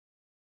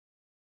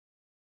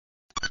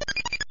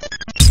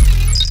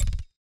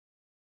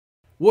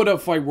What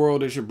up, Fight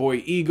World? It's your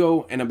boy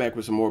Ego, and I'm back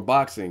with some more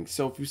boxing.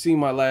 So if you've seen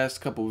my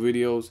last couple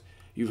videos,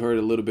 you've heard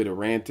a little bit of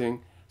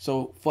ranting.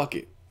 So fuck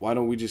it. Why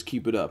don't we just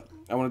keep it up?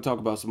 I want to talk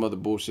about some other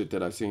bullshit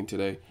that I've seen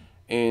today,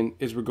 and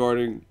it's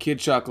regarding Kid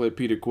Chocolate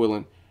Peter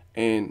Quillin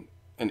and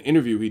an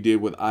interview he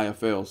did with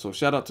IFL. So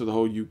shout out to the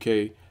whole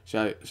UK.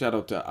 Shout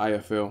out to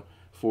IFL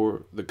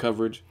for the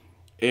coverage.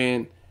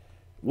 And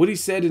what he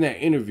said in that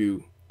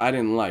interview, I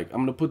didn't like.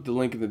 I'm going to put the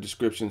link in the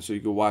description so you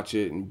can watch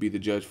it and be the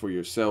judge for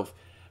yourself.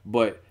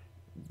 But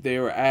they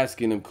were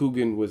asking him,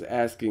 Coogan was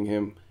asking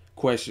him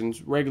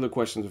questions, regular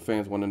questions the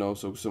fans want to know,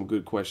 so some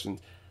good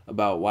questions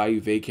about why he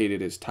vacated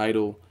his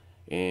title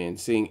and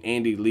seeing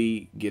Andy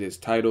Lee get his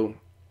title,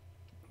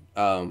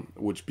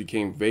 which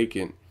became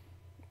vacant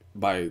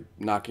by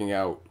knocking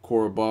out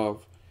Korobov.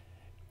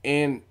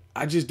 And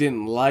I just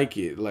didn't like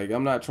it. Like,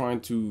 I'm not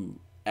trying to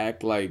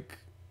act like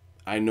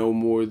I know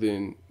more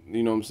than,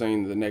 you know what I'm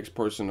saying, the next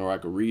person, or I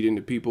could read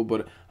into people,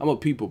 but I'm a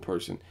people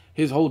person.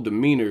 His whole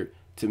demeanor,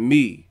 to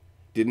me,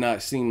 did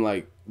not seem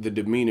like the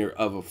demeanor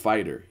of a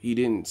fighter. He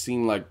didn't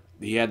seem like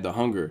he had the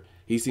hunger.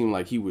 He seemed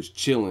like he was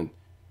chilling.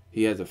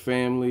 He has a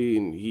family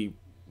and he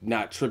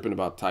not tripping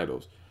about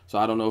titles. So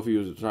I don't know if he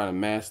was trying to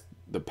mask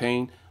the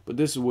pain, but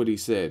this is what he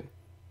said.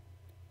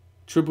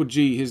 Triple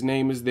G, his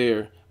name is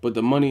there, but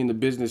the money and the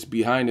business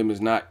behind him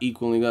is not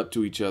equaling up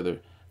to each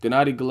other.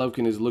 Gennady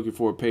Golovkin is looking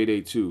for a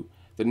payday too.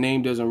 The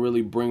name doesn't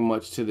really bring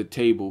much to the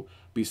table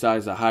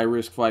besides a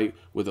high-risk fight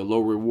with a low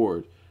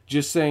reward.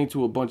 Just saying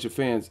to a bunch of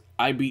fans,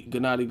 I beat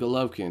Gennady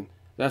Golovkin.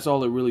 That's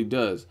all it really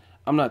does.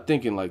 I'm not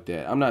thinking like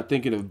that. I'm not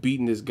thinking of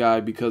beating this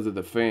guy because of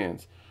the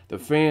fans. The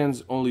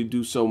fans only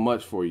do so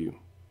much for you.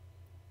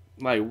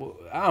 Like,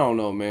 I don't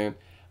know, man.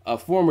 A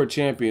former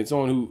champion,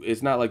 someone who,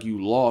 it's not like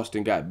you lost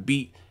and got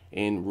beat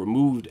and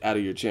removed out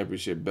of your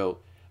championship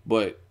belt,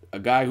 but a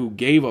guy who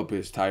gave up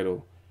his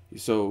title.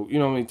 So, you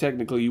know what I mean?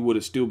 Technically, you would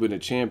have still been a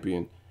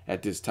champion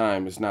at this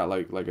time. It's not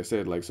like I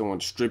said, like someone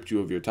stripped you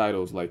of your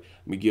titles, like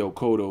Miguel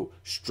Cotto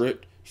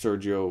stripped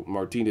Sergio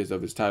Martinez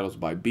of his titles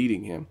by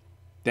beating him.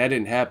 That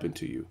didn't happen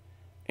to you.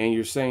 And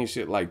you're saying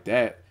shit like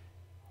that.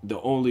 The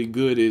only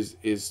good is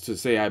to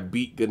say I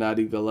beat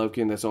Gennady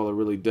Golovkin. That's all it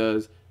really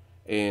does.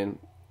 And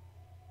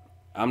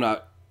I'm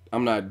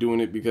not doing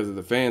it because of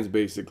the fans,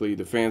 basically.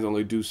 The fans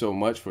only do so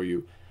much for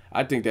you.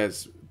 I think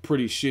that's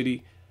pretty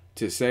shitty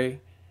to say.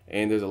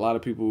 And there's a lot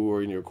of people who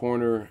are in your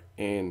corner,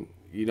 and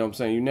you know what I'm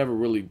saying, you never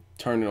really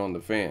turn it on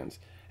the fans.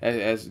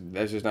 That's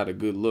just not a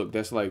good look.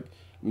 That's like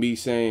me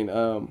saying, you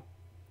know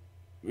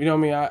what I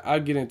mean, I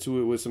get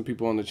into it with some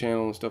people on the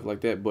channel and stuff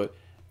like that, but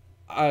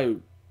I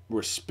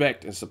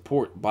respect and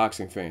support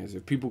boxing fans.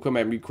 If people come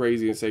at me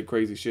crazy and say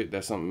crazy shit,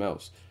 that's something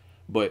else.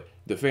 But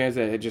the fans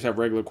that just have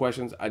regular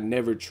questions, I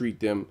never treat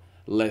them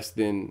less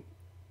than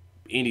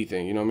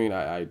anything. You know what I mean?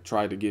 I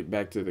try to get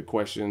back to the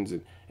questions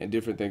and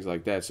different things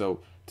like that.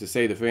 So to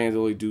say the fans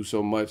only do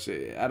so much,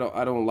 I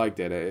don't like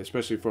that,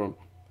 especially from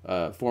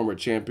former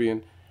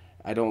champion.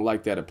 I don't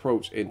like that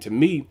approach. And to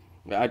me,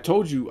 I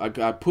told you,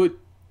 I put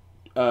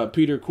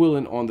Peter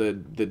Quillin on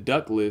the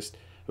duck list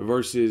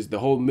versus the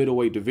whole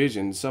middleweight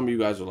division. Some of you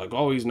guys are like,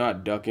 oh, he's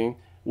not ducking.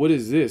 What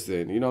is this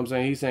then? You know what I'm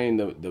saying? He's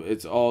saying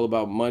it's all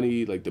about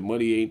money, like the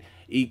money ain't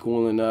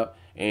equaling up,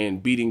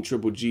 and beating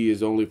Triple G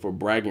is only for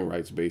bragging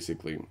rights,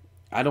 basically.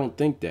 I don't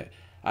think that.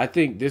 I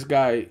think this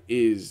guy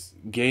is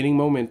gaining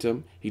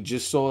momentum. He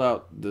just sold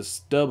out the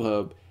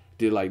StubHub,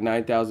 did like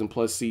 9,000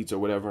 plus seats or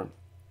whatever,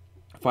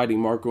 fighting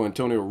Marco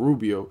Antonio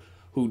Rubio,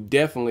 who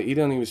definitely, he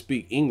doesn't even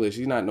speak English.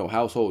 He's not no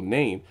household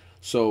name.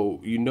 So,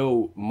 you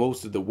know,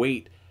 most of the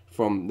weight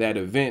from that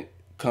event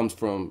comes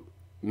from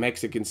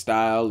Mexican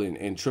style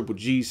and Triple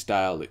G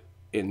style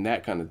and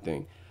that kind of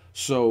thing.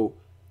 So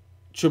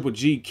Triple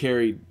G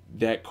carried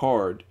that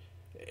card.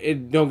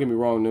 And don't get me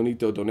wrong,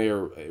 Nonito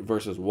Donaire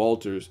versus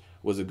Walters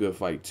was a good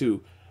fight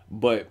too,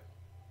 but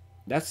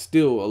that's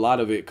still, a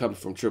lot of it comes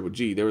from Triple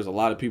G. There was a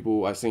lot of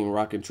people I seen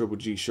rocking Triple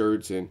G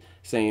shirts and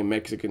saying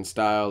Mexican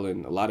style,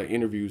 and a lot of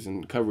interviews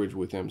and coverage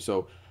with him.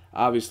 So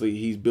obviously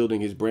he's building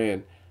his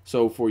brand.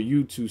 So for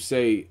you to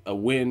say a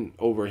win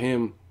over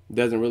him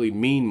doesn't really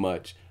mean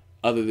much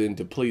other than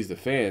to please the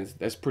fans,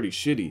 that's pretty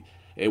shitty.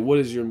 And what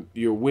is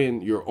your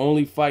win, your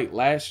only fight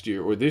last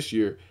year or this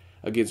year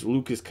against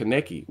Lucas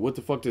Konecki? What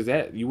the fuck does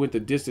that? You went the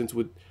distance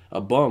with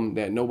a bum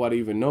that nobody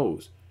even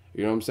knows.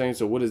 You know what I'm saying?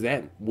 So what does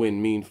that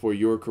win mean for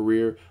your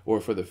career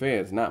or for the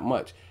fans? Not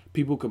much.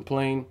 People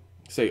complain,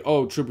 say,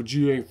 oh, Triple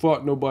G ain't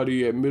fought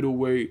nobody at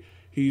middleweight.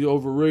 He's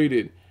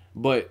overrated.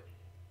 But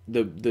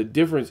the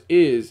difference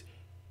is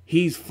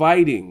he's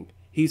fighting.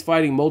 He's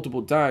fighting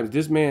multiple times.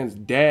 This man's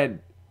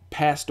dad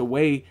passed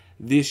away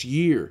this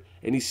year,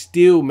 and he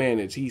still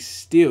managed.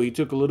 He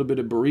took a little bit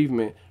of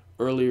bereavement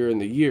earlier in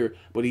the year,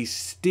 but he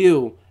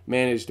still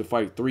managed to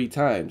fight 3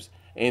 times.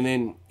 And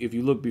then if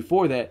you look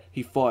before that,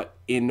 he fought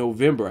in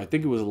November. I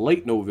think it was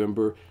late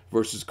November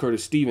versus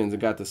Curtis Stevens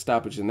and got the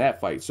stoppage in that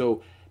fight.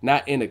 So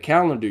not in a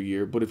calendar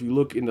year, but if you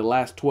look in the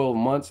last 12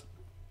 months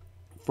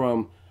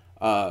from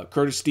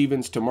Curtis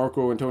Stevens to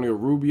Marco Antonio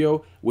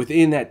Rubio,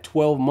 within that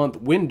 12-month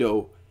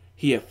window,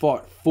 he had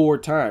fought 4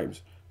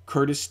 times.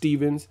 Curtis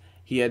Stevens.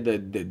 He had the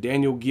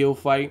Daniel Gill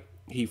fight.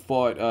 He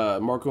fought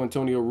Marco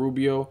Antonio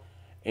Rubio,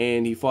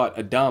 and he fought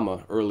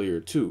Adama earlier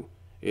too.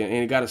 And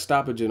he got a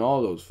stoppage in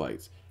all those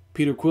fights.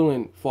 Peter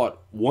Quillin fought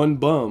one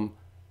bum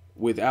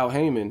with Al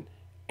Heyman,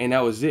 and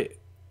that was it.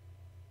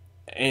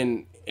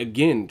 And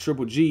again,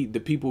 Triple G, the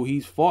people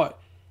he's fought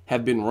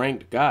have been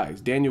ranked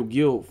guys. Daniel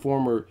Gill,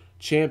 former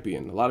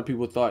champion. A lot of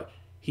people thought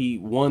he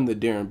won the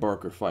Darren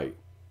Barker fight.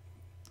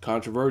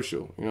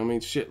 Controversial, you know what I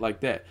mean? Shit like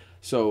that.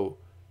 So,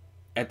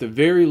 at the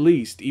very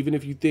least, even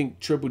if you think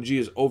Triple G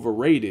is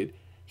overrated,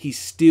 he's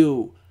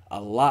still a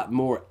lot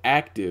more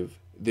active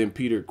than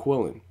Peter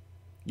Quillin.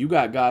 You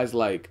got guys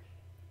like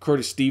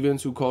Curtis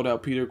Stevens, who called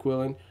out Peter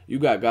Quillin. You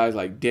got guys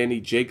like Danny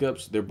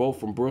Jacobs. They're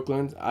both from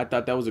Brooklyn. I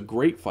thought that was a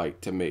great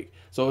fight to make.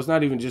 So it's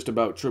not even just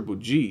about Triple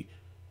G.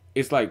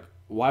 It's like,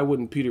 why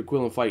wouldn't Peter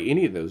Quillin fight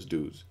any of those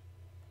dudes?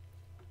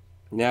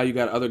 Now you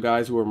got other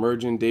guys who are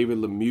emerging. David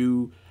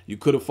Lemieux. You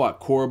could have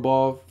fought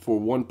Korobov for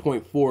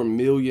 $1.4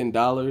 million,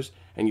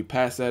 and you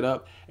pass that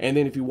up. And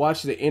then if you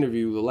watch the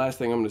interview, the last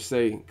thing I'm going to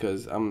say,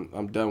 because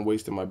I'm done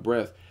wasting my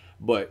breath,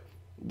 but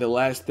the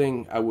last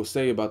thing I will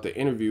say about the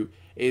interview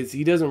is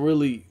he doesn't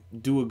really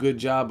do a good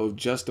job of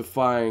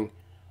justifying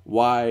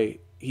why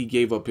he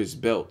gave up his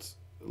belts.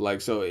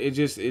 Like, so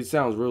it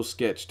sounds real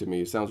sketch to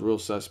me. It sounds real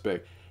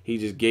suspect. He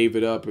just gave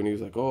it up, and he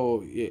was like,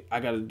 oh, yeah,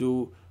 I got to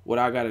do what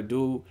I got to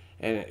do,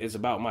 and it's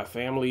about my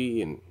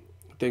family and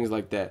things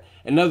like that.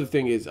 Another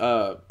thing is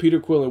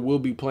Peter Quillin will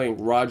be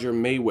playing Roger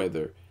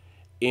Mayweather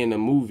in a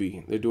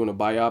movie. They're doing a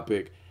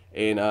biopic,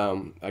 and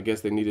I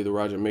guess they needed the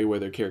Roger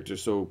Mayweather character,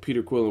 so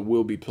Peter Quillin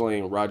will be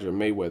playing Roger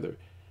Mayweather.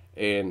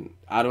 And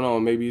I don't know,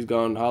 maybe he's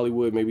gone to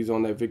Hollywood, maybe he's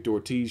on that Victor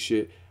Ortiz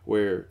shit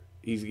where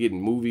he's getting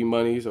movie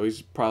money, so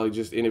he's probably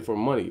just in it for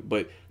money.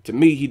 But to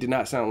me, he did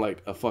not sound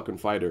like a fucking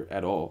fighter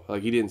at all.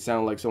 Like, he didn't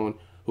sound like someone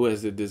who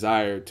has the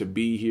desire to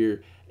be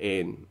here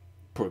and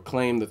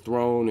proclaim the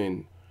throne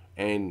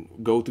and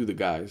go through the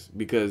guys.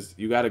 Because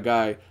you got a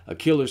guy, a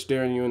killer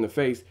staring you in the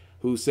face,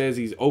 who says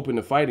he's open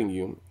to fighting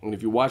you. And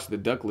if you watch the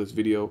Duckless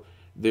video,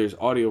 there's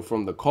audio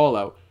from the call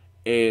out,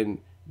 and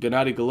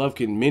Gennady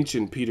Golovkin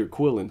mentioned Peter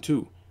Quillin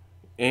too,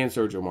 and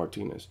Sergio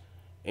Martinez.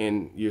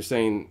 And you're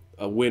saying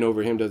a win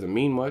over him doesn't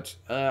mean much?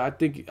 I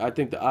think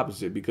the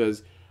opposite,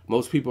 because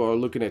most people are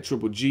looking at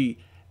Triple G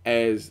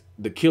as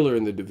the killer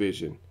in the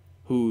division,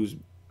 who's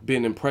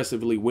been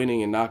impressively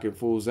winning and knocking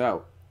fools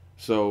out.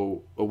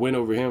 So a win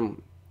over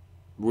him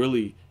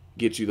really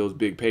gets you those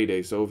big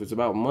paydays. So if it's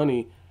about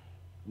money,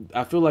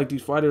 I feel like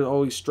these fighters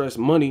always stress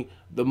money.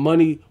 The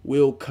money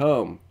will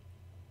come.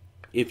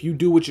 If you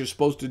do what you're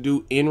supposed to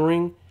do in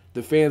ring,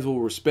 the fans will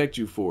respect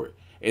you for it.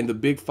 And the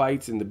big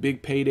fights and the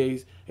big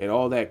paydays and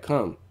all that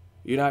come.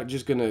 You're not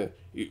just going to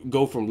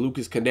go from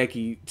Lucas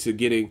Kanecki to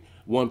getting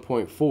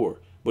 1.4.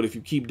 But if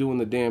you keep doing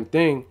the damn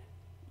thing,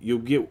 you'll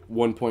get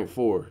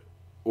 1.4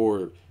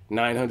 or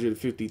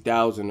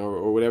 950,000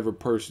 or whatever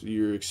purse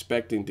you're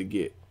expecting to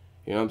get.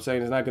 You know what I'm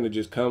saying? It's not going to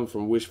just come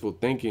from wishful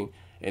thinking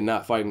and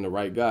not fighting the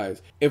right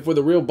guys. And for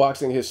the real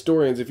boxing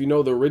historians, if you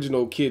know the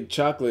original Kid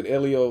Chocolate,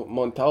 Elio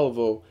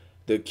Montalvo,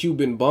 the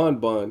Cuban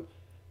bonbon,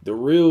 the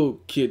real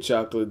Kid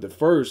Chocolate, the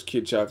first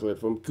Kid Chocolate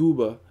from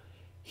Cuba,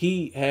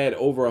 he had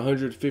over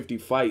 150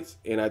 fights,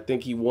 and I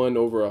think he won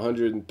over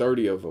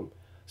 130 of them.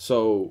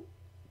 So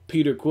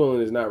Peter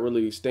Quillin is not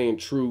really staying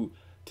true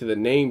to the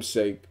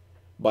namesake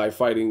by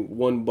fighting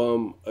one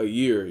bum a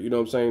year, you know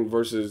what I'm saying,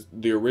 versus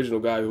the original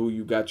guy who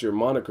you got your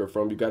moniker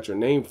from, you got your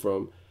name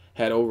from,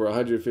 had over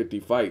 150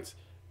 fights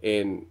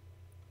and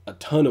a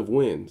ton of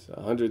wins,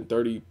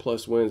 130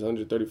 plus wins,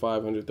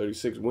 135,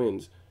 136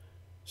 wins.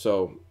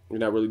 So you're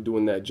not really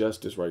doing that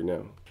justice right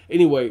now.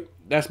 Anyway,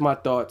 that's my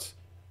thoughts.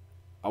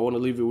 I want to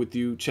leave it with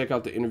you. Check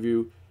out the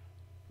interview.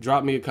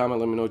 Drop me a comment.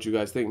 Let me know what you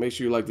guys think. Make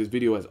sure you like this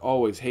video. As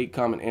always, hate,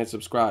 comment, and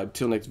subscribe.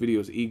 Till next video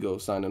is Ego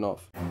signing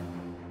off.